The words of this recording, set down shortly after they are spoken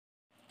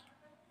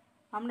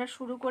আমরা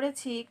শুরু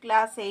করেছি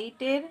ক্লাস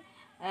 8-এর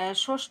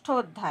ষষ্ঠ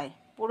অধ্যায়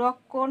পূরক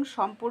কোণ,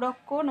 সম্পূরক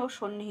কোণ ও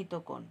সন্নিহিত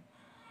কোণ।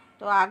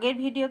 তো আগের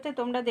ভিডিওতে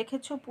তোমরা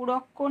দেখেছো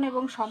পূরক কোণ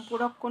এবং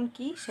সম্পূরক কোণ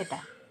কী সেটা।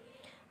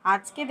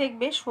 আজকে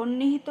দেখবে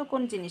সন্নিহিত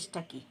কোণ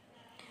জিনিসটা কী।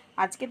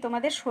 আজকে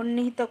তোমাদের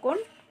সন্নিহিত কোণ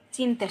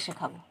চিনতে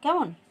শেখাবো,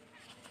 কেমন?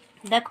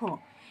 দেখো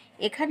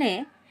এখানে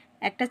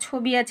একটা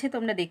ছবি আছে,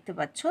 তোমরা দেখতে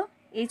পাচ্ছ।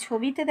 এই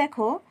ছবিতে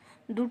দেখো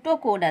দুটো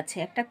কোণ আছে,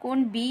 একটা কোণ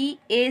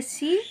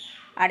বিএসি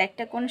আর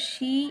একটা কোণ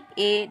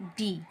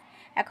সিএডি।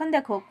 এখন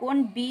দেখো কোণ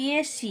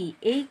বিএসি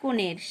এই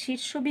কোণের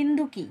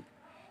শীর্ষবিন্দু কি?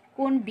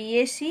 কোণ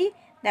বিএসি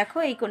দেখো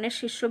এই কোণের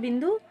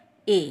শীর্ষবিন্দু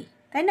এ,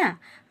 তাই না?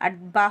 আর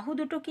বাহু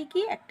দুটো কি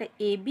কি? একটা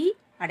এবি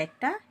আর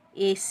একটা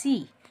এসি।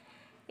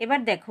 এবার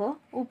দেখো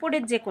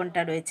উপরের যে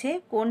কোণটা রয়েছে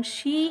কোণ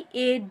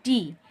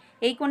সিএডি,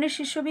 এই কোণের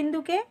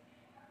শীর্ষবিন্দুকে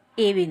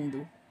এ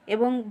বিন্দু,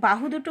 এবং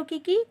বাহু দুটো কি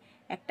কি?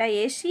 একটা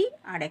এসি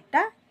আর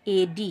একটা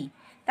এডি।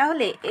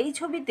 তাহলে এই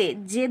ছবিতে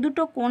যে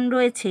দুটো কোণ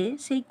রয়েছে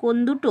সেই কোণ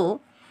দুটো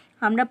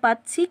আমরা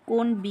পাচ্ছি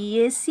কোণ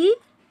বিএসি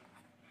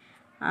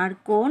আর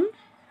কোণ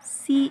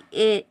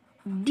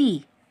সিএডি।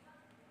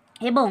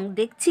 এবং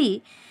দেখছি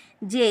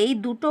যে এই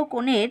দুটো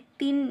কোণের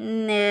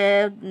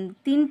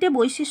তিনটে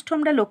বৈশিষ্ট্য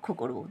আমরা লক্ষ্য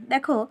করব।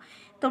 দেখো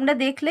তোমরা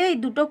দেখলে এই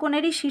দুটো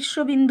কোণেরই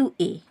শীর্ষবিন্দু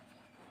এ,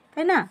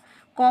 তাই না?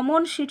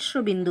 কমন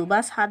শীর্ষবিন্দু বা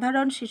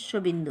সাধারণ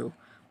শীর্ষবিন্দু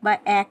বা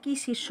একই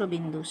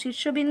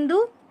শীর্ষবিন্দু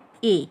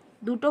এ,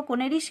 দুটো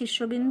কোণেরই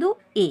শীর্ষবিন্দু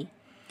এ।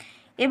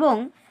 এবং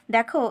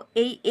দেখো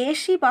এই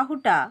এসি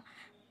বাহুটা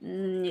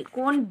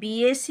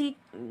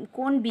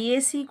কোণ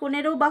বিএসি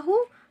কোণেরও বাহু,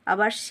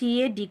 আবার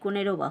সিএডি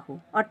কোণেরও বাহু,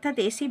 অর্থাৎ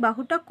এসি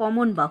বাহুটা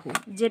কমন বাহু,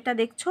 যেটা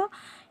দেখছো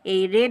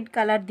এই রেড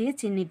কালার দিয়ে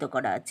চিহ্নিত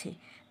করা আছে।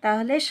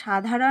 তাহলে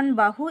সাধারণ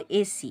বাহু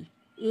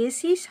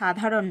এসি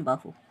সাধারণ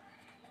বাহু,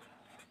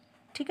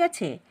 ঠিক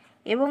আছে?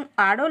 এবং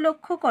আরও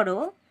লক্ষ্য করো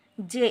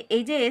যে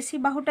এই যে এসি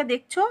বাহুটা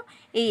দেখছো,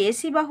 এই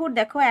এসি বাহুর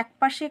দেখো এক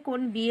পাশে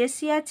কোণ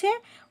বিএসি আছে,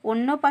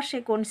 অন্য পাশে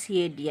কোণ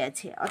সিএডি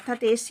আছে, অর্থাৎ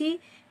এসি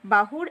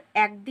বাহুর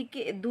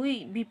একদিকে দুই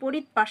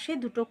বিপরীত পাশে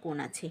দুটো কোণ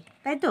আছে,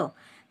 তাই তো?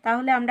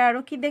 তাহলে আমরা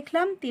আরও কি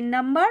দেখলাম? 3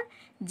 নাম্বার,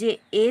 যে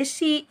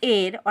এসি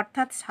এর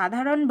অর্থাৎ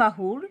সাধারণ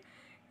বাহুর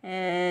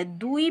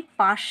দুই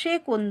পাশে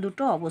কোণ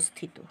দুটো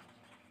অবস্থিত,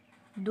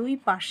 দুই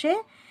পাশে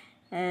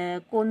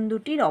কোণ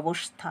দুটির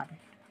অবস্থান।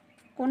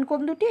 কোন কোণ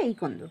দুটি? এই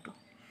কোণ দুটো,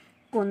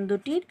 কোণ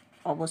দুটির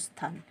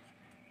অবস্থান,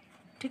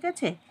 ঠিক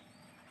আছে?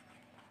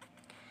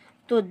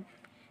 তো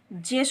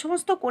যে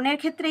সমস্ত কোণের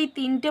ক্ষেত্রে এই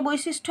তিনটে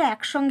বৈশিষ্ট্য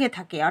একসঙ্গে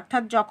থাকে,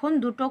 অর্থাৎ যখন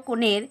দুটো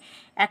কোণের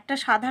একটা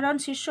সাধারণ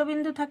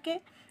শীর্ষবিন্দু থাকে,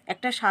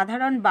 একটা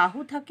সাধারণ বাহু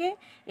থাকে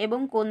এবং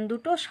কোণ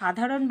দুটো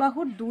সাধারণ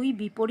বাহুর দুই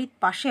বিপরীত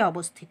পাশে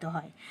অবস্থিত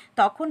হয়,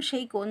 তখন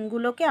সেই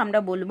কোণগুলোকে আমরা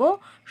বলবো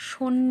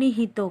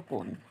সন্নিহিত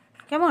কোণ,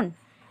 কেমন?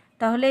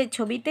 তাহলে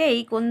ছবিতে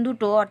এই কোণ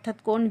দুটো অর্থাৎ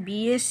কোণ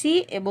বিএসি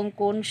এবং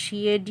কোণ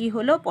সিএডি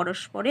হলো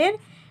পরস্পরের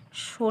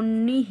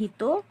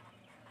সন্নিহিত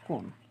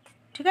কোণ,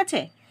 ঠিক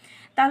আছে?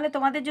 তাহলে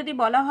তোমাদের যদি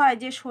বলা হয়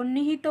যে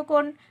সন্নিহিত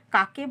কোণ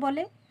কাকে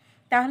বলে,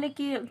 তাহলে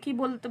কি কি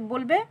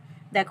বলবে?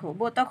 দেখো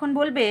তখন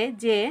বলবে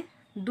যে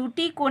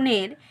দুটি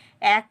কোণের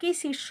একই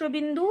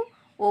শীর্ষবিন্দু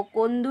ও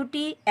কোণ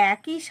দুটি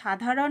একই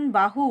সাধারণ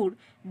বাহুর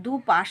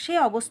দুপাশে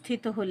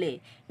অবস্থিত হলে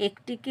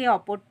একটিকে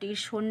অপরটির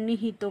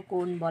সন্নিহিত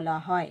কোণ বলা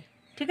হয়,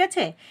 ঠিক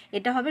আছে?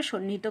 এটা হবে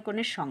সন্নিহিত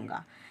কোণের সংজ্ঞা।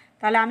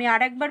 তাহলে আমি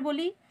আরেকবার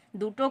বলি,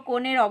 দুটো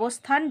কোণের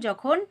অবস্থান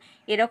যখন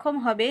এরকম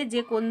হবে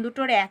যে কোণ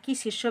দুটোর একই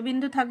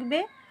শীর্ষবিন্দু থাকবে,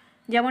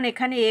 যেমন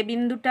এখানে এ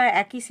বিন্দুটা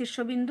একই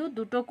শীর্ষবিন্দু,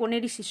 দুটো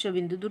কোণেরই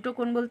শীর্ষবিন্দু, দুটো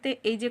কোণ বলতে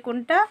এই যে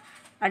কোণটা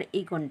আর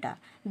এই কোণটা,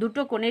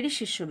 দুটো কোণেরই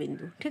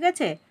শীর্ষবিন্দু, ঠিক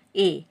আছে?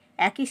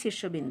 একই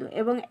শীর্ষবিন্দু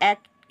এবং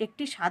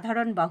একটি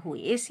সাধারণ বাহু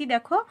এসি,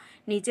 দেখো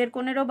নিচের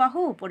কোণেরও বাহু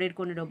উপরের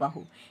কোণেরও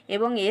বাহু,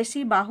 এবং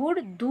এসি বাহুর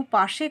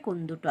দুপাশে কোণ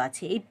দুটো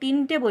আছে। এই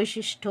তিনটে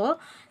বৈশিষ্ট্য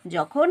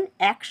যখন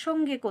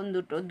একসঙ্গে কোণ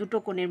দুটো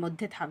কোণের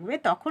মধ্যে থাকবে,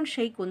 তখন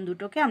সেই কোণ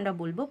দুটোকে আমরা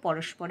বলবো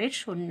পরস্পরের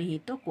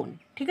সন্নিহিত কোণ,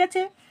 ঠিক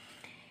আছে?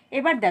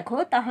 এবার দেখো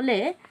তাহলে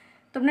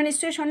তোমরা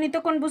নিশ্চয়ই সন্নিহিত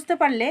কোণ বুঝতে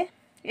পারলে।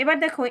 এবার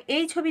দেখো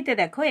এই ছবিতে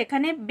দেখো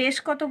এখানে বেশ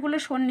কতগুলো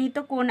সন্নিহিত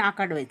কোণ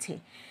আঁকা রয়েছে।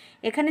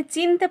 এখানে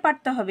চিনতে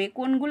পারতে হবে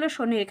কোনগুলো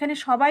এখানে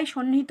সবাই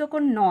সন্নিহিত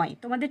কোণ নয়,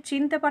 তোমাদের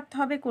চিনতে পারতে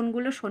হবে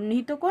কোনগুলো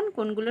সন্নিহিত কোণ,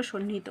 কোনগুলো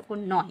সন্নিহিত কোণ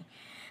নয়।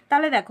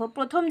 তাহলে দেখো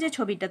প্রথম যে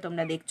ছবিটা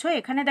তোমরা দেখছো,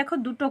 এখানে দেখো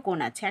দুটো কোণ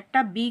আছে, একটা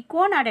বি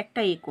কোণ আর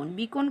একটা এ কোণ।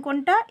 বি কোণ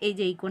কোনটা? এই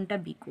যে এই কোণটা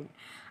বি কোণ।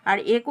 আর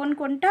এ কোণ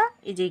কোনটা?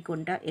 এই যে এই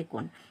কোণটা এ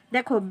কোণ।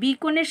 দেখো বি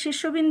কোণের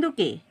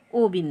শীর্ষবিন্দুকে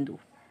ও বিন্দু,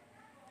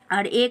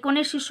 আর এ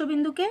কোণের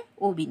শীর্ষবিন্দুকে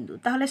ও বিন্দু।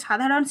 তাহলে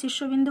সাধারণ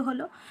শীর্ষবিন্দু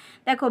হলো,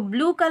 দেখো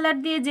ব্লু কালার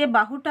দিয়ে যে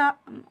বাহুটা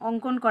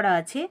অঙ্কন করা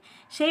আছে,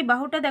 সেই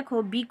বাহুটা দেখো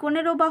বি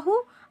কোণেরও বাহু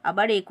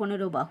আবার এ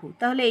কোণেরও বাহু।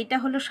 তাহলে এইটা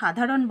হলো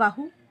সাধারণ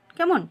বাহু,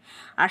 কেমন?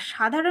 আর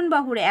সাধারণ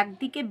বাহুর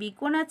একদিকে বি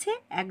কোণ আছে,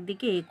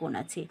 একদিকে এ কোণ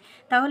আছে।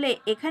 তাহলে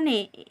এখানে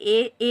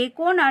এ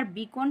কোণ আর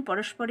বি কোণ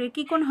পরস্পরের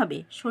কী কোণ হবে?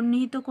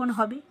 সন্নিহিত কোণ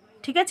হবে,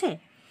 ঠিক আছে?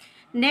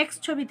 নেক্সট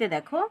ছবিতে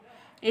দেখো,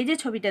 এই যে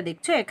ছবিটা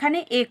দেখছো, এখানে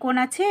এ কোণ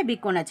আছে বি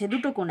কোণ আছে,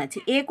 দুটো কোণ আছে।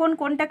 এ কোণ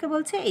কোনটাকে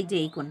বলছে? এই যে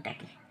এই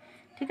কোণটাকে,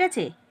 ঠিক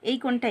আছে? এই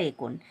কোণটা এ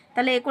কোণ।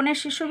 তাহলে এ কোণের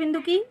শীর্ষবিন্দু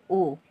কি? ও।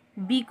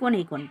 বি কোণ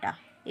এই কোণটা,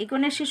 এই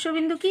কোণের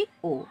শীর্ষবিন্দু কি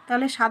ও,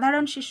 তাহলে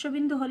সাধারণ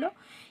শীর্ষবিন্দু হলো।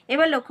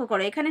 এবার লক্ষ্য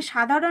করো এখানে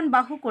সাধারণ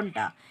বাহু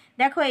কোনটা,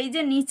 দেখো এই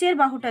যে নিচের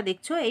বাহুটা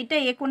দেখছো এইটা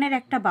এ কোণের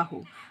একটা বাহু,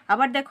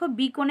 আবার দেখো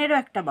বি কোণেরও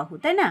একটা বাহু,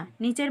 তাই না?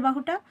 নিচের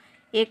বাহুটা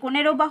এ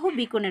কোণেরও বাহু,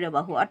 বি কোণেরও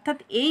বাহু, অর্থাৎ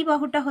এই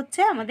বাহুটা হচ্ছে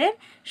আমাদের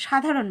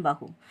সাধারণ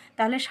বাহু।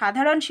 তাহলে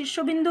সাধারণ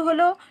শীর্ষবিন্দু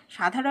হলো,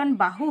 সাধারণ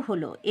বাহু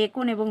হলো এ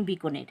কোণ এবং বি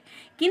কোণের।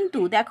 কিন্তু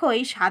দেখো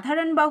এই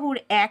সাধারণ বাহুর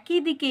একই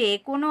দিকে এ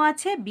কোণও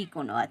আছে, বি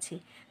কোণও আছে,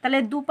 তাহলে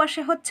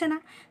দুপাশে হচ্ছে না।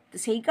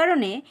 সেই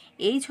কারণে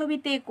এই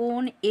ছবিতে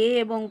কোণ এ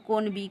এবং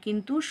কোণ বি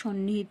কিন্তু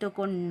সন্নিহিত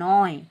কোণ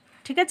নয়,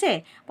 ঠিক আছে?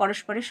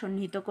 পরস্পরের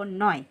সন্নিহিত কোণ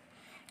নয়।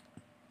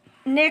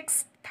 নেক্সট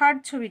থার্ড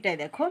ছবিটায়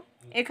দেখো,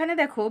 এখানে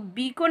দেখো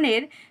বি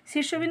কোণের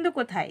শীর্ষবিন্দু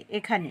কোথায়,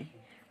 এখানে,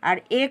 আর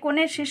এ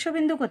কোণের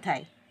শীর্ষবিন্দু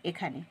কোথায়,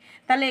 এখানে।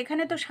 তাহলে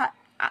এখানে তো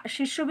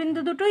শীর্ষবিন্দু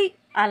দুটোই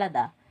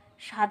আলাদা,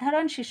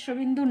 সাধারণ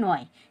শীর্ষবিন্দু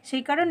নয়।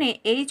 সেই কারণে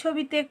এই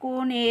ছবিতে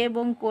কোণ এ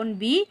এবং কোণ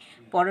বি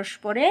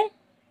পরস্পরের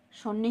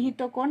সন্নিহিত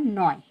কোণ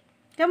নয়,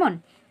 কেমন?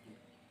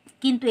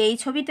 কিন্তু এই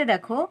ছবিতে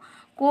দেখো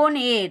কোণ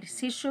এর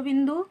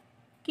শীর্ষবিন্দু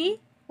কি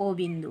ও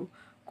বিন্দু,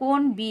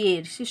 কোণ বি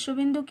এর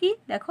শীর্ষবিন্দু কি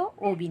দেখো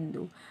ও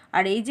বিন্দু।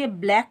 আর এই যে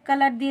ব্ল্যাক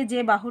কালার দিয়ে যে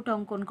বাহুটা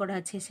অঙ্কন করা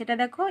আছে সেটা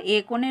দেখো এ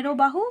কোণেরও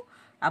বাহু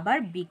আবার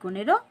বি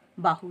কোণেরও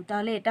বাহু,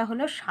 তাহলে এটা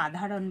হলো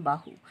সাধারণ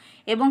বাহু।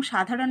 এবং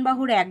সাধারণ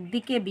বাহুর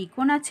একদিকে বি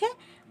কোণ আছে,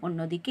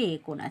 অন্যদিকে এ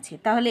কোণ আছে।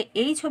 তাহলে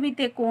এই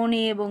ছবিতে কোণ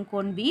এ এবং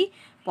কোণ বি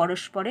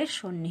পরস্পরের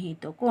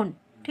সন্নিহিত কোণ,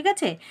 ঠিক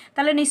আছে?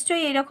 তাহলে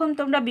নিশ্চয়ই এরকম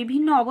তোমরা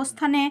বিভিন্ন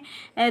অবস্থানে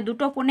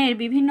দুটো কোণের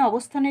বিভিন্ন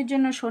অবস্থানের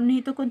জন্য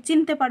সন্নিহিত কোণ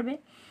চিনতে পারবে।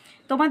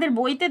 তোমাদের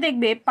বইতে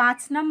দেখবে 5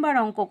 নাম্বার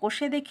অঙ্ক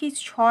কোষে দেখি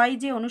 6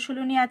 যে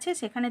অনুশীলনী আছে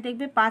সেখানে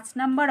দেখবে 5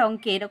 নাম্বার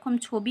অঙ্কে এরকম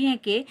ছবি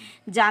এঁকে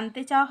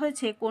জানতে চাওয়া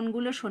হয়েছে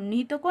কোনগুলো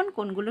সন্নিহিত কোণ,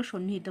 কোনগুলো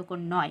সন্নিহিত কোণ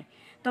নয়।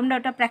 তোমরা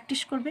ওটা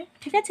প্র্যাকটিস করবে,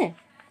 ঠিক আছে?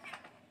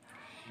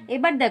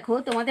 এবার দেখো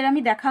তোমাদের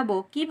আমি দেখাবো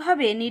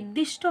কিভাবে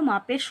নির্দিষ্ট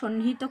মাপের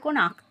সন্নিহিত কোণ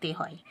আঁকতে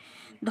হয়।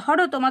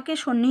 ধরো তোমাকে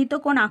সন্নিহিত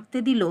কোণ আঁকতে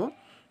দিল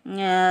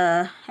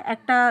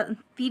একটা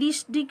 30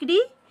 ডিগ্রি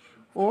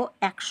ও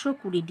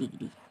 120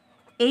 ডিগ্রি,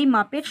 এই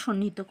মাপের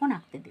সন্নিহিত কোণ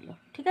আঁকতে দিল,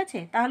 ঠিক আছে?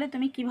 তাহলে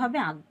তুমি কিভাবে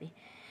আঁকবে?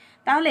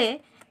 তাহলে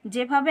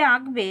যেভাবে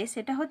আঁকবে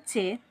সেটা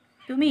হচ্ছে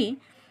তুমি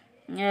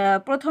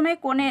প্রথমে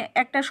কোণে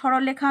একটা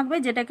সরলরেখা আঁকবে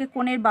যেটাকে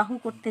কোণের বাহু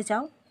করতে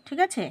চাও, ঠিক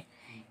আছে?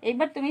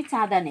 এবার তুমি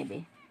চাঁদা নেবে,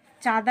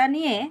 চাঁদা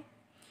নিয়ে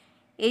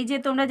এই যে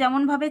তোমরা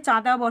যেমনভাবে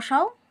চাঁদা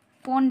বসাও,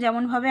 কোণ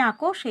যেমনভাবে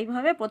আঁকো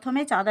সেইভাবে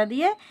প্রথমে চাঁদা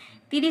দিয়ে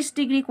 30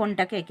 ডিগ্রি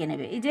কোণটাকে এঁকে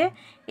নেবে। এই যে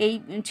এই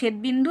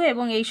ছেদবিন্দু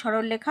এবং এই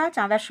সরলরেখা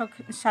চাঁদার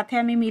সাথে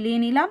আমি মিলিয়ে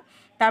নিলাম।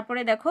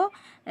 তারপরে দেখো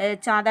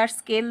চাঁদার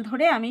স্কেল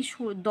ধরে আমি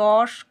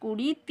 10,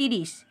 20,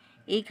 30,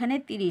 এইখানে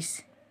 30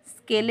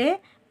 স্কেলে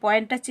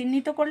পয়েন্টটা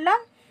চিহ্নিত করলাম।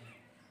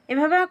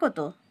 এভাবে আঁকো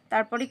তো।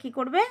 তারপরে কি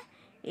করবে,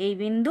 এই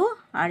বিন্দু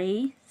আর এই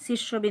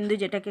শীর্ষবিন্দু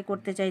যেটাকে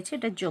করতে চাইছে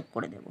এটা যোগ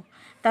করে দেব।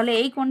 তাহলে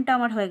এই কোণটা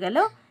আমার হয়ে গেল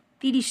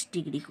 30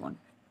 ডিগ্রি কোণ,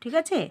 ঠিক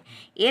আছে?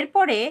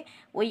 এরপরে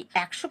ওই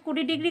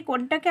 120 ডিগ্রি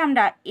কোণটাকে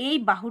আমরা এই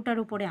বাহুটার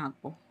উপরে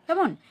আঁকবো,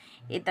 কেমন?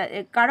 এটা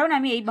কারণ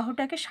আমি এই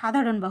বাহুটাকে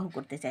সাধারণ বাহু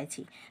করতে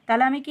চাইছি।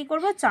 তাহলে আমি কি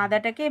করব,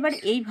 চাঁদাটাকে এবার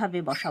এইভাবে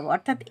বসাবো,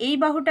 অর্থাৎ এই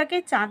বাহুটাকে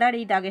চাঁদার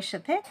এই দাগের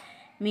সাথে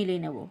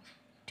মিলিয়ে নেব,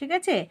 ঠিক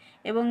আছে?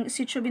 এবং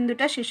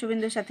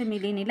শীর্ষবিন্দুর সাথে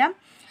মিলিয়ে নিলাম।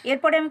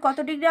 এরপরে আমি কত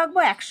ডিগ্রি আঁকবো,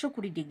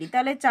 120 ডিগ্রি।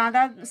 তাহলে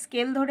চাঁদা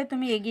স্কেল ধরে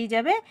তুমি এগিয়ে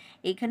যাবে,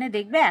 এইখানে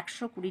দেখবে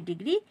 120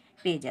 ডিগ্রি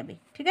পেয়ে যাবে,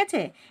 ঠিক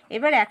আছে?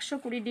 এবার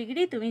 120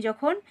 ডিগ্রি তুমি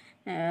যখন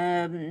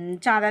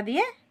চাঁদা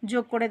দিয়ে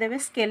যোগ করে দেবে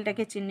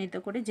স্কেলটাকে চিহ্নিত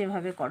করে,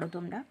 যেভাবে করো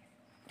তোমরা,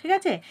 ঠিক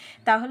আছে?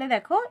 তাহলে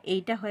দেখো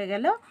এইটা হয়ে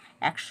গেল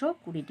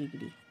 120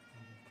 ডিগ্রি।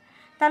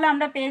 তাহলে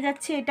আমরা পেয়ে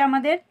যাচ্ছি এটা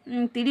আমাদের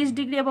 30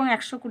 ডিগ্রি এবং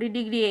 120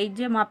 ডিগ্রি এই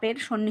যে মাপের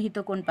সন্নিহিত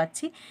কোণ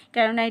পাচ্ছি,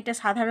 কেননা এটা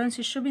সাধারণ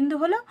শীর্ষবিন্দু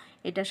হলো,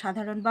 এটা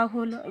সাধারণ বাহু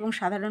হলো এবং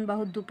সাধারণ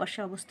বাহুর দুপাশে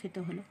অবস্থিত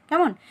হলো,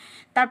 কেমন?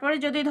 তারপরে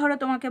যদি ধরো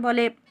তোমাকে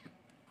বলে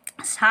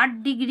 60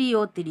 ডিগ্রি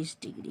ও 30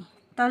 ডিগ্রি,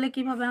 তাহলে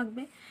কিভাবে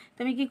আঁকবে?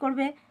 তুমি কি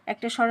করবে,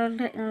 একটা সরল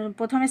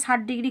প্রথমে 60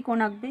 ডিগ্রি কোণ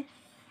আঁকবে,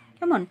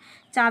 কেমন?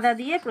 চাঁদা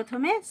দিয়ে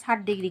প্রথমে 60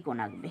 ডিগ্রি কোণ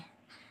আঁকবে।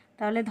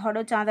 তাহলে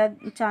ধরো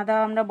চাঁদা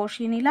আমরা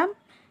বসিয়ে নিলাম,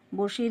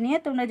 বসিয়ে নিয়ে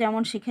তোমরা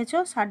যেমন শিখেছো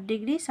 60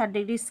 ডিগ্রি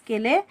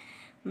স্কেলে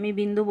আমি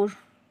বিন্দু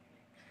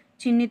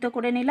চিহ্নিত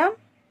করে নিলাম,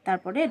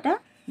 তারপরে এটা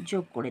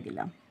যোগ করে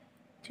দিলাম,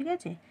 ঠিক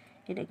আছে?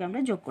 এটাকে আমরা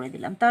যোগ করে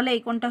দিলাম, তাহলে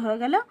এই কোণটা হয়ে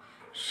গেল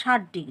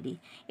 60 ডিগ্রি।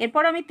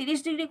 এরপর আমি 30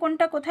 ডিগ্রি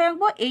কোণটা কোথায়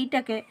আঁকবো,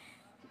 এইটাকে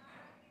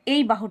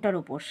এই বাহুটার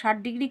উপর 60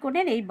 ডিগ্রি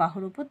কোণের এই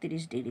বাহুর উপর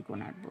 30 ডিগ্রি কোণ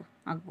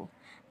আঁকবো,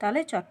 তাহলে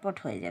চটপট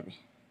হয়ে যাবে।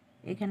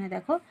 এখানে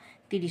দেখো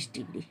 30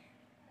 ডিগ্রি,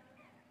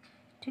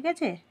 ঠিক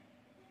আছে?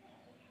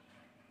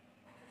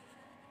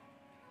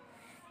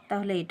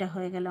 তাহলে এটা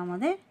হয়ে গেল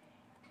আমাদের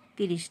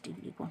 30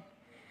 ডিগ্রি কোণ।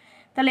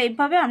 তাহলে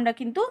এইভাবে আমরা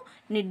কিন্তু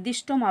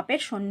নির্দিষ্ট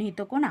মাপের সন্নিহিত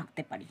কোণ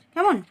আঁকতে পারি,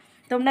 কেমন?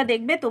 তোমরা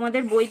দেখবে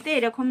তোমাদের বইতে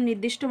এরকম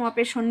নির্দিষ্ট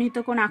মাপের সন্নিহিত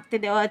কোণ আঁকতে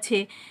দেওয়া আছে।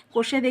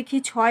 কোষে দেখি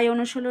 6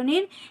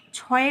 অনুশীলনীর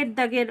 6-এর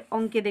দাগের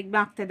অঙ্কে দেখবে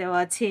আঁকতে দেওয়া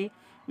আছে,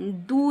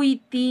 2,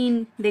 3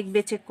 দেখবে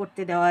চেক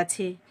করতে দেওয়া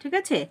আছে, ঠিক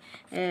আছে?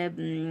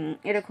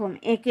 এরকম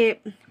একে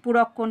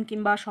পূরক কোণ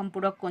কিংবা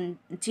সম্পূরক কোণ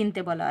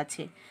চিনতে বলা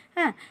আছে।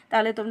 হ্যাঁ,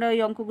 তাহলে তোমরা ওই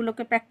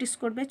অঙ্কগুলোকে প্র্যাকটিস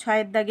করবে,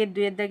 6-এর দাগের,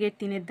 2-এর দাগের,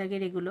 3-এর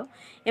দাগের এগুলো।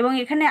 এবং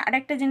এখানে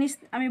আরেকটা জিনিস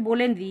আমি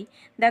বলে দিই,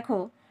 দেখো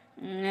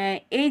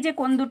এই যে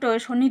কোণ দুটো,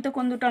 সন্নিহিত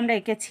কোণ দুটো আমরা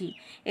এঁকেছি,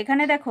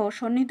 এখানে দেখো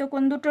সন্নিহিত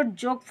কোণ দুটোর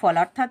যোগফল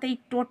অর্থাৎ এই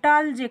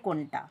টোটাল যে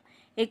কোণটা,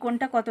 এই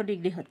কোণটা কত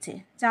ডিগ্রি হচ্ছে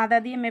চাঁদা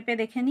দিয়ে মেপে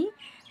দেখে নিই।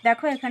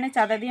 দেখো এখানে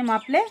চাঁদা দিয়ে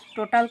মাপলে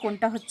টোটাল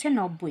কোণটা হচ্ছে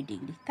 90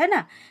 ডিগ্রি, তাই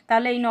না?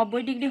 তাহলে এই 90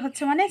 ডিগ্রি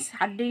হচ্ছে মানে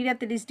 60 ডিগ্রি আর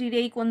 30 ডিগ্রি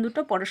এই কোণ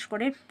দুটো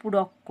পরস্পরের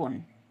পূরক কোণ,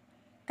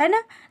 তাই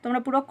না? তোমরা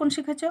পূরক কোণ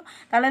শিখেছ।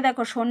 তাহলে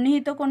দেখো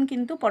সন্নিহিত কোণ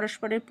কিন্তু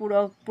পরস্পরের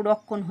পূরক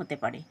কোণ হতে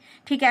পারে।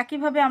 ঠিক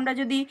একইভাবে আমরা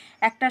যদি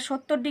একটা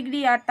 70 ডিগ্রি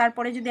আর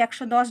তারপরে যদি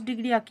 110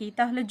 ডিগ্রি আঁকি,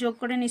 তাহলে যোগ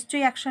করে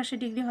নিশ্চয়ই 180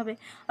 ডিগ্রি হবে।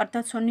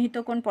 অর্থাৎ সন্নিহিত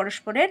কোণ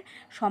পরস্পরের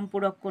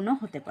সম্পূরক কোণও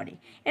হতে পারে।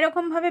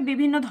 এরকমভাবে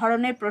বিভিন্ন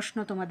ধরনের প্রশ্ন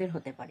তোমাদের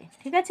হতে পারে,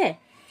 ঠিক আছে?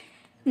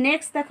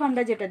 নেক্সট দেখো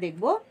আমরা যেটা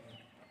দেখব,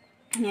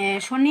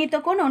 সন্নিহিত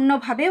কোণ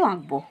অন্যভাবেও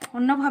আঁকবো।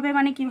 অন্যভাবে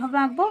মানে কীভাবে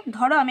আঁকবো?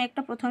 ধরো আমি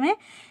একটা প্রথমে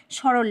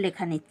সরল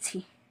রেখা নিচ্ছি,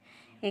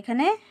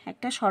 এখানে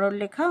একটা সরল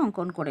রেখা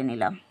অঙ্কন করে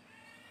নিলাম।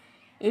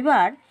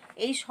 এবার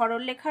এই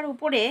সরল রেখার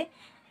উপরে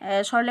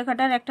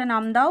সরলরেখাটার একটা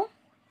নাম দাও,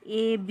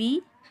 এ বি,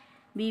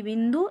 বি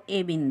বিন্দু, এ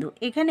বিন্দু।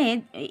 এখানে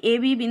এ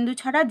বি বিন্দু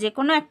ছাড়া যে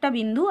কোনো একটা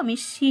বিন্দু আমি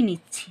সি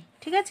নিচ্ছি,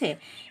 ঠিক আছে?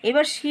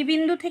 এবার সি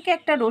বিন্দু থেকে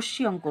একটা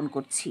রশ্মি অঙ্কন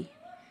করছি।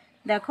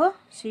 দেখো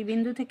সি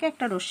বিন্দু থেকে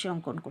একটা রশ্মি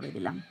অঙ্কন করে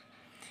দিলাম।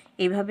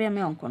 এইভাবে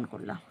আমি অঙ্কন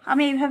করলাম,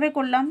 আমি এইভাবে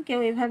করলাম, কেউ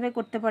এইভাবে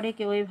করতে পারে,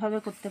 কেউ এইভাবে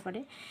করতে পারে।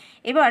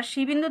 এবার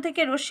সি বিন্দু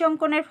থেকে রশ্মি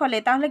অঙ্কনের ফলে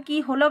তাহলে কি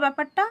হলো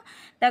ব্যাপারটা?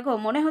 দেখো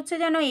মনে হচ্ছে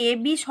যেন এ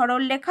বি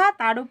সরল রেখা,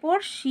 তার উপর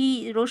সি,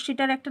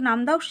 রশ্মিটার একটা নাম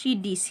দাও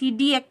সিডি,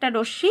 সিডি একটা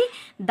রশ্মি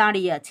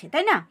দাঁড়িয়ে আছে,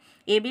 তাই না?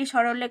 এ বি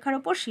সরল রেখার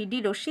উপর সিডি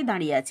রশ্মি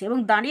দাঁড়িয়ে আছে, এবং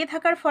দাঁড়িয়ে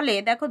থাকার ফলে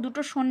দেখো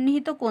দুটো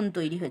সন্নিহিত কোণ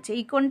তৈরি হয়েছে,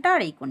 এই কোণটা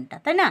আর এই কোণটা,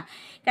 তাই না?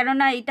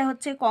 কেননা এটা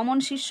হচ্ছে কমন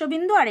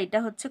শীর্ষবিন্দু আর এটা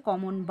হচ্ছে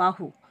কমন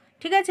বাহু,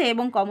 ঠিক আছে?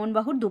 এবং কমন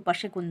বাহুর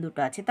দুপাশে কোণ দুটো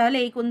আছে, তাহলে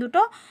এই কোণ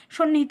দুটো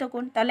সন্নিহিত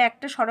কোণ। তাহলে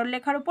একটা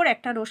সরলরেখার উপর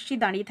একটা রশ্মি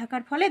দাঁড়িয়ে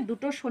থাকার ফলে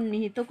দুটো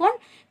সন্নিহিত কোণ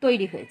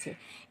তৈরি হয়েছে।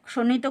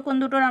 সন্নিহিত কোণ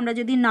দুটোর আমরা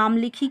যদি নাম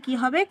লিখি কি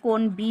হবে?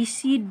 কোণ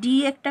বিসিডি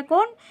একটা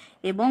কোণ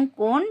এবং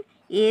কোণ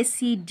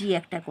এসিডি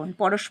একটা কোণ,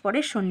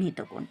 পরস্পরের সন্নিহিত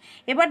কোণ।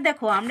 এবার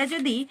দেখো আমরা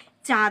যদি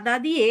চাঁদা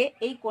দিয়ে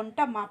এই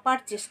কোণটা মাপার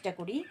চেষ্টা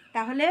করি,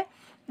 তাহলে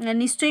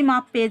নিশ্চয়ই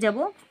মাপ পেয়ে যাব।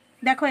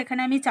 দেখো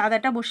এখানে আমি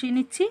চাঁদাটা বসিয়ে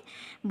নিচ্ছি,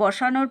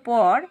 বসানোর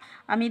পর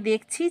আমি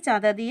দেখছি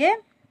চাঁদা দিয়ে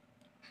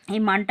এই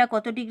মানটা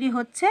কত ডিগ্রি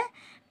হচ্ছে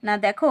না।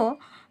 দেখো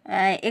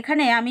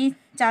এখানে আমি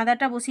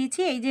চাঁদাটা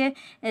বসিয়েছি। এই যে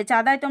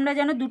চাঁদায় তোমরা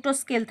জানো দুটো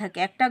স্কেল থাকে,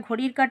 একটা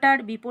ঘড়ির কাঁটার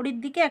বিপরীত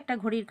দিকে, একটা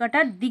ঘড়ির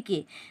কাঁটার দিকে।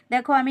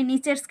 দেখো আমি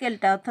নিচের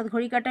স্কেলটা অর্থাৎ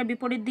ঘড়ি কাঁটার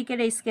বিপরীত দিকের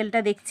এই স্কেলটা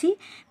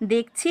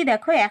দেখছি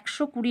দেখো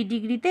 120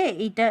 ডিগ্রিতে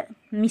এইটা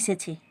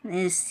মিশেছে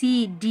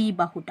সিডি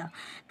বাহুটা।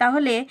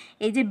 তাহলে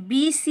এই যে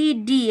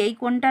বিসিডি এই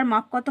কোণটার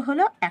মাপ কত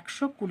হলো?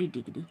 120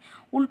 ডিগ্রি।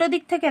 উল্টো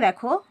দিক থেকে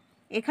দেখো,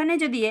 এখানে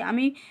যদি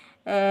আমি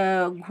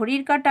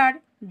ঘড়ির কাঁটার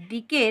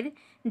দিকের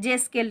যে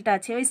স্কেলটা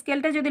আছে ওই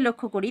স্কেলটা যদি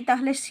লক্ষ্য করি,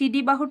 তাহলে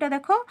সিডি বাহুটা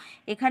দেখো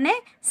এখানে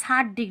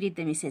 60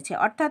 ডিগ্রিতে মিশেছে,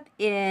 অর্থাৎ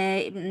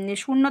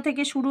 0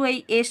 থেকে শুরু এই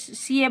এস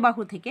সি এ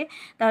বাহু থেকে।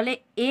 তাহলে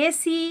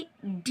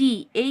এসিডি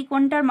এই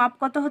কোণটার মাপ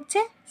কত হচ্ছে?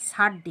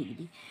 60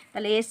 ডিগ্রি।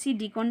 তাহলে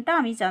এসিডি কোণটা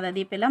আমি চাঁদা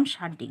দিয়ে পেলাম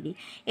 60 ডিগ্রি।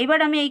 এবার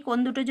আমি এই কোণ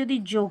দুটো যদি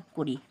যোগ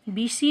করি,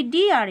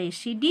 বিসিডি আর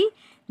এসিডি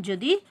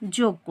যদি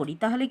যোগ করি,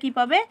 তাহলে কি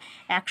পাবে?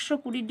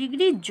 120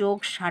 ডিগ্রি যোগ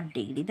 60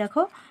 ডিগ্রি,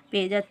 দেখো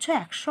পেয়ে যাচ্ছ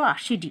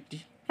 180 ডিগ্রি।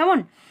 কেমন?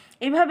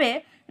 এইভাবে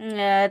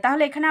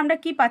তাহলে এখানে আমরা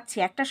কি পাচ্ছি?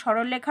 একটা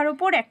সরলরেখার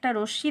উপর একটা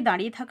রশ্মি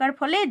দাঁড়িয়ে থাকার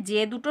ফলে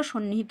যে দুটো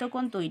সন্নিহিত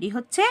কোণ তৈরি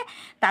হচ্ছে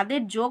তাদের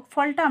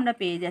যোগফলটা আমরা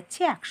পেয়ে যাচ্ছি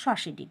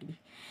 180 ডিগ্রি।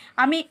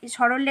 আমি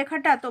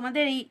সরলরেখাটা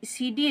তোমাদের এই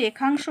সিডি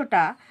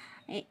রেখাংশটা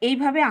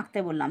এইভাবে আঁকতে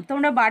বললাম,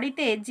 তোমরা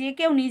বাড়িতে যে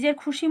কেউ নিজের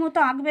খুশি মতো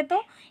আঁকবে। তো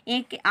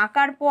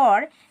আঁকার পর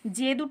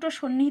যে দুটো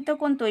সন্নিহিত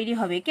কোণ তৈরি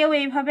হবে, কেউ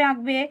এইভাবে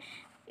আঁকবে,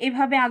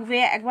 এইভাবে আঁকবে,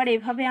 একবার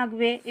এভাবে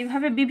আঁকবে,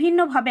 এভাবে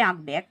বিভিন্নভাবে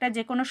আঁকবে। একটা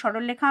যে কোনো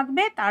সরলরেখা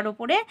আঁকবে, তার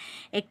উপরে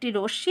একটি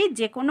রশ্মি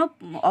যে কোনো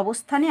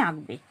অবস্থানে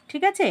আঁকবে,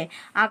 ঠিক আছে?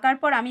 আঁকার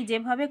পর আমি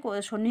যেভাবে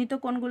সন্নিহিত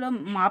কোণগুলো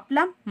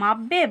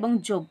মাপবে এবং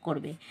যোগ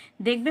করবে,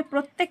 দেখবে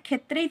প্রত্যেক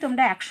ক্ষেত্রেই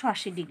তোমরা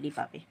 180 ডিগ্রি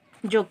পাবে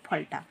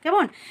যোগফলটা।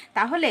 কেমন?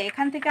 তাহলে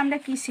এখান থেকে আমরা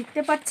কি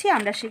শিখতে পারছি?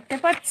 আমরা শিখতে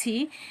পারছি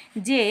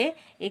যে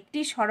একটি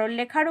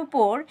সরলরেখার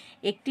উপর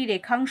একটি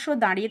রেখাংশ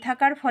দাঁড়িয়ে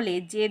থাকার ফলে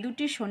যে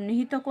দুটি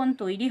সন্নিহিত কোণ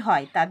তৈরি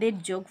হয় তাদের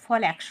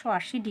যোগফল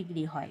 180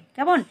 ডিগ্রি হয়।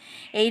 কেমন?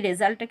 এই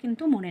রেজাল্টটা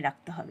কিন্তু মনে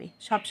রাখতে হবে,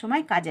 সব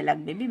সময় কাজে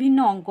লাগবে, বিভিন্ন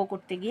অঙ্ক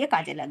করতে গিয়ে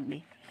কাজে লাগবে,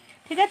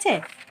 ঠিক আছে?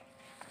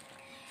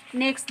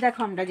 নেক্সট দেখো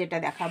আমরা যেটা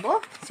দেখাবো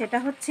সেটা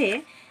হচ্ছে,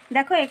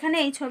 দেখো এখানে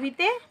এই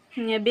ছবিতে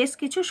বেশ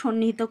কিছু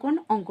সন্নিহিত কোণ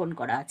অঙ্কন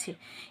করা আছে।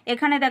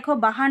 এখানে দেখো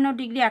 52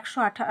 ডিগ্রি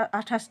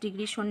 128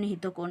 ডিগ্রি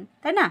সন্নিহিত কোণ,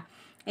 তাই না?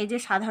 এই যে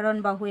সাধারণ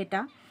বাহু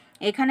এটা,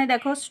 এখানে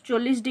দেখো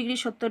 40 ডিগ্রি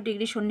 70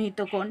 ডিগ্রি সন্নিহিত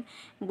কোণ,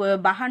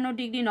 52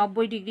 ডিগ্রি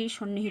 90 ডিগ্রি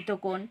সন্নিহিত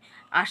কোণ,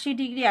 80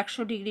 ডিগ্রি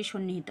 100 ডিগ্রি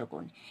সন্নিহিত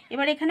কোণ।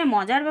 এবার এখানে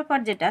মজার ব্যাপার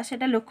যেটা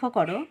সেটা লক্ষ্য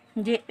করো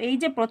যে এই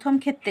যে প্রথম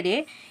ক্ষেত্রে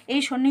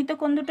এই সন্নিহিত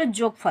কোণ দুটোর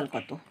যোগফল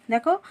কত।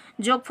 দেখো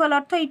যোগফল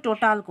অর্থ এই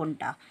টোটাল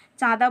কোণটা,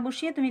 চাঁদা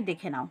বসিয়ে তুমি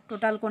দেখে নাও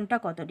টোটাল কোণটা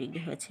কত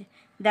ডিগ্রি হয়েছে।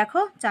 দেখো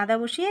চাঁদা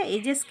বসিয়ে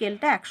এই যে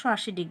স্কেলটা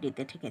 180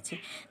 ডিগ্রিতে ঠেকেছে,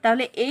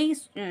 তাহলে এই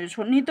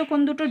সন্নিহিত কোণ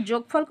দুটোর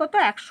যোগফল কত,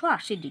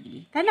 180 ডিগ্রি,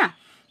 তাই না?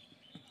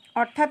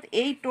 অর্থাৎ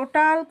এই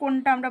টোটাল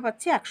কোণটা আমরা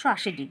পাচ্ছি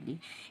 180 ডিগ্রি।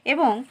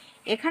 এবং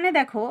এখানে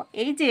দেখো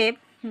এই যে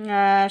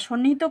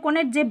সন্নিহিত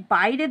কোণের যে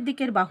বাইরের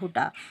দিকের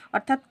বাহুটা,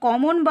 অর্থাৎ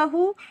কমন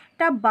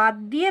বাহুটা বাদ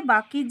দিয়ে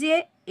বাকি যে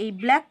এই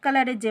ব্ল্যাক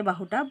কালারের যে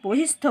বাহুটা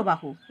বহিস্থ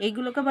বাহু,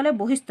 এইগুলোকে বলে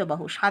বহিস্থ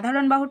বাহু।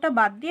 সাধারণ বাহুটা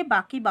বাদ দিয়ে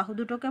বাকি বাহু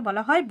দুটোকে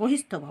বলা হয়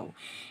বহিস্থ বাহু।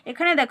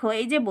 এখানে দেখো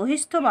এই যে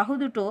বহিস্থ বাহু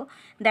দুটো,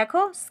 দেখো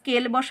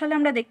স্কেল বসালে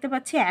আমরা দেখতে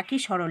পাচ্ছি একই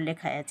সরল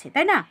রেখায় আছে,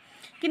 তাই না?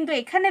 কিন্তু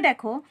এখানে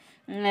দেখো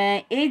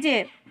এই যে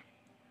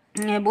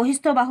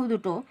বহিস্থ বাহু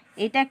দুটো,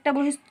 এটা একটা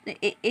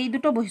এই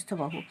দুটো বহিস্থ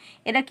বাহু,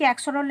 এটা কি এক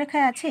সরল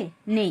রেখায় আছে?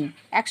 নেই,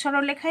 এক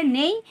সরল রেখায়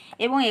নেই।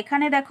 এবং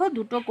এখানে দেখো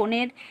দুটো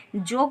কোণের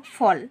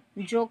যোগফল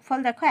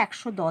দেখো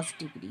 110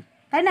 ডিগ্রি,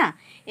 তাই না?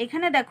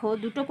 এখানে দেখো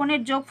দুটো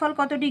কোণের যোগফল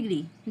কত ডিগ্রি?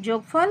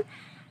 যোগফল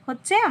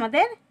হচ্ছে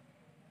আমাদের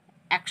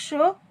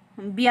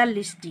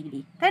 142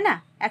 ডিগ্রি, তাই না?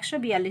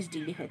 142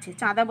 ডিগ্রি হয়েছে।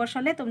 চাঁদা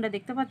বসালে তোমরা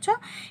দেখতে পাচ্ছ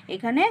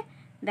এখানে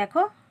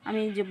দেখো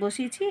আমি যে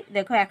বসিয়েছি,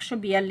 দেখো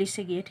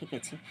 142-এ গিয়ে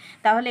ঠেকেছে।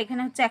 তাহলে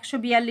এখানে হচ্ছে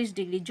 142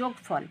 ডিগ্রি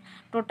যোগফল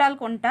টোটাল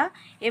কোণটা।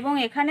 এবং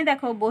এখানে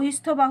দেখো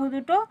বহিস্থ বাহু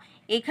দুটো,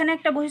 এখানে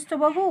একটা বহিস্থ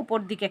বাহু, উপর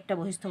দিকে একটা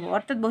বহিস্থ বাহু,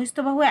 অর্থাৎ বহিস্থ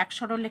বাহু এক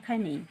সরল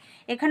রেখায় নেই।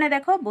 এখানে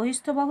দেখো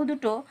বহিস্থ বাহু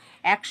দুটো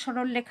এক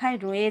সরল রেখায়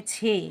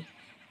রয়েছে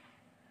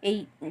এই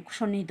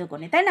সন্নিহিত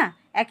কোণে, তাই না?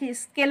 একই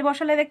স্কেল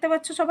বসালে দেখতে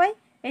পাচ্ছ সবাই,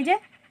 এই যে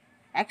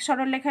এক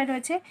সরল রেখায়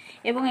রয়েছে।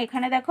 এবং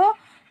এখানে দেখো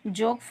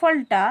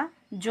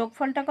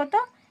যোগফলটা কত,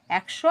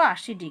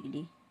 180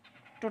 ডিগ্রি।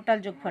 টোটাল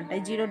যোগফলটা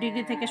 0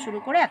 ডিগ্রি থেকে শুরু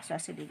করে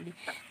 180 ডিগ্রি।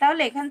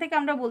 তাহলে এখান থেকে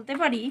আমরা বলতে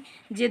পারি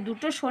যে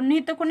দুটো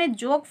সন্নিহিত কোণের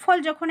যোগফল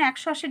যখন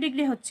 180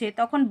 ডিগ্রি হচ্ছে,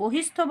 তখন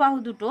বহিস্থ বাহু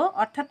দুটো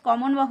অর্থাৎ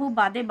কমন বাহু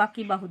বাদে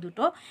বাকি বাহু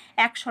দুটো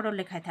এক সরল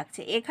রেখায়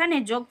থাকছে। এখানে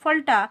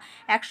যোগফলটা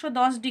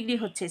 110 ডিগ্রি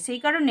হচ্ছে, সেই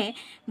কারণে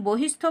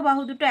বহিস্থ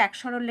বাহু দুটো এক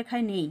সরল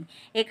রেখায় নেই।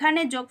 এখানে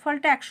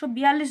যোগফলটা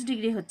 142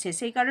 ডিগ্রি হচ্ছে,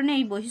 সেই কারণে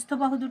এই বহিস্থ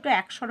বাহু দুটো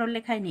এক সরল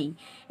রেখায় নেই।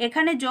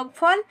 এখানে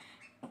যোগফল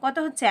কত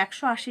হচ্ছে,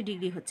 180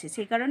 ডিগ্রি হচ্ছে,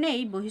 সেই কারণে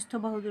এই বহিস্থ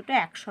বাহু দুটো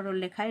এক সরল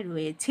রেখায়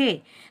রয়েছে।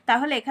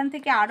 তাহলে এখান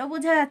থেকে আরও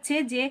বোঝা যাচ্ছে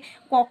যে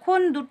কখন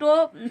দুটো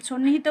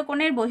সন্নিহিত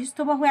কোণের বহিস্থ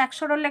বাহু এক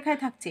সরল রেখায়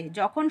থাকছে,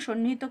 যখন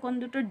সন্নিহিত কোণ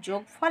দুটোর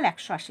যোগফল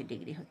 180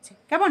 ডিগ্রি হচ্ছে।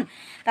 কেমন?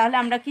 তাহলে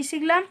আমরা কি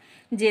শিখলাম?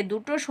 যে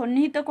দুটো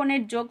সন্নিহিত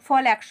কোণের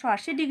যোগফল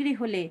 180 ডিগ্রি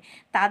হলে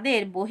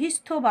তাদের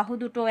বহিস্থ বাহু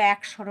দুটো এক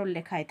সরল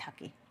রেখায়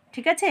থাকে।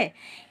 ঠিক আছে?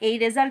 এই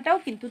রেজাল্টটাও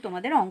কিন্তু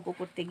তোমাদের অঙ্ক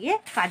করতে গিয়ে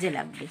কাজে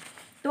লাগবে।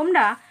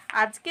 তোমরা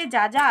আজকে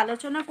যা যা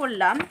আলোচনা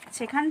করলাম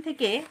সেখান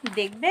থেকে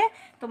দেখবে,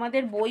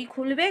 তোমাদের বই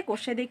খুলবে,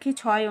 কোষে দেখি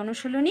 6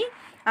 অনুশীলনী।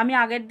 আমি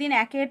আগের দিন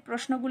একের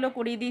প্রশ্নগুলো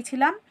করিয়ে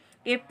দিয়েছিলাম,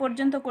 এফ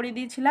পর্যন্ত করিয়ে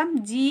দিয়েছিলাম।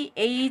 জি,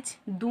 এইচ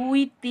 2,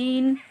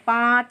 3,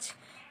 5,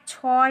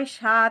 6,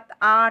 7,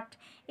 8,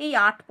 এই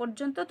 8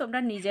 পর্যন্ত তোমরা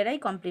নিজেরাই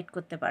কমপ্লিট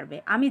করতে পারবে।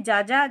 আমি যা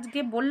যা আজকে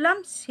বললাম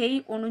সেই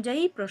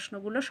অনুযায়ী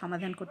প্রশ্নগুলো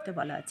সমাধান করতে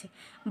বলা আছে।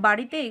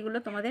 বাড়িতে এগুলো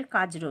তোমাদের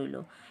কাজ রইল,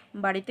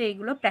 বাড়িতে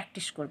এগুলো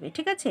প্র্যাকটিস করবে।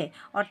 ঠিক আছে?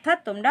 অর্থাৎ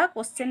তোমরা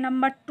কোশ্চেন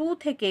নাম্বার 2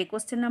 থেকে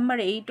কোশ্চেন নাম্বার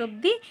 8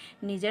 অবধি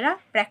নিজেরা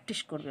প্র্যাকটিস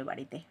করবে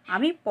বাড়িতে।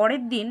 আমি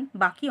পরের দিন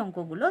বাকি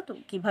অঙ্কগুলো তো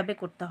কীভাবে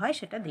করতে হয়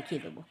সেটা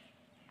দেখিয়ে দেবো।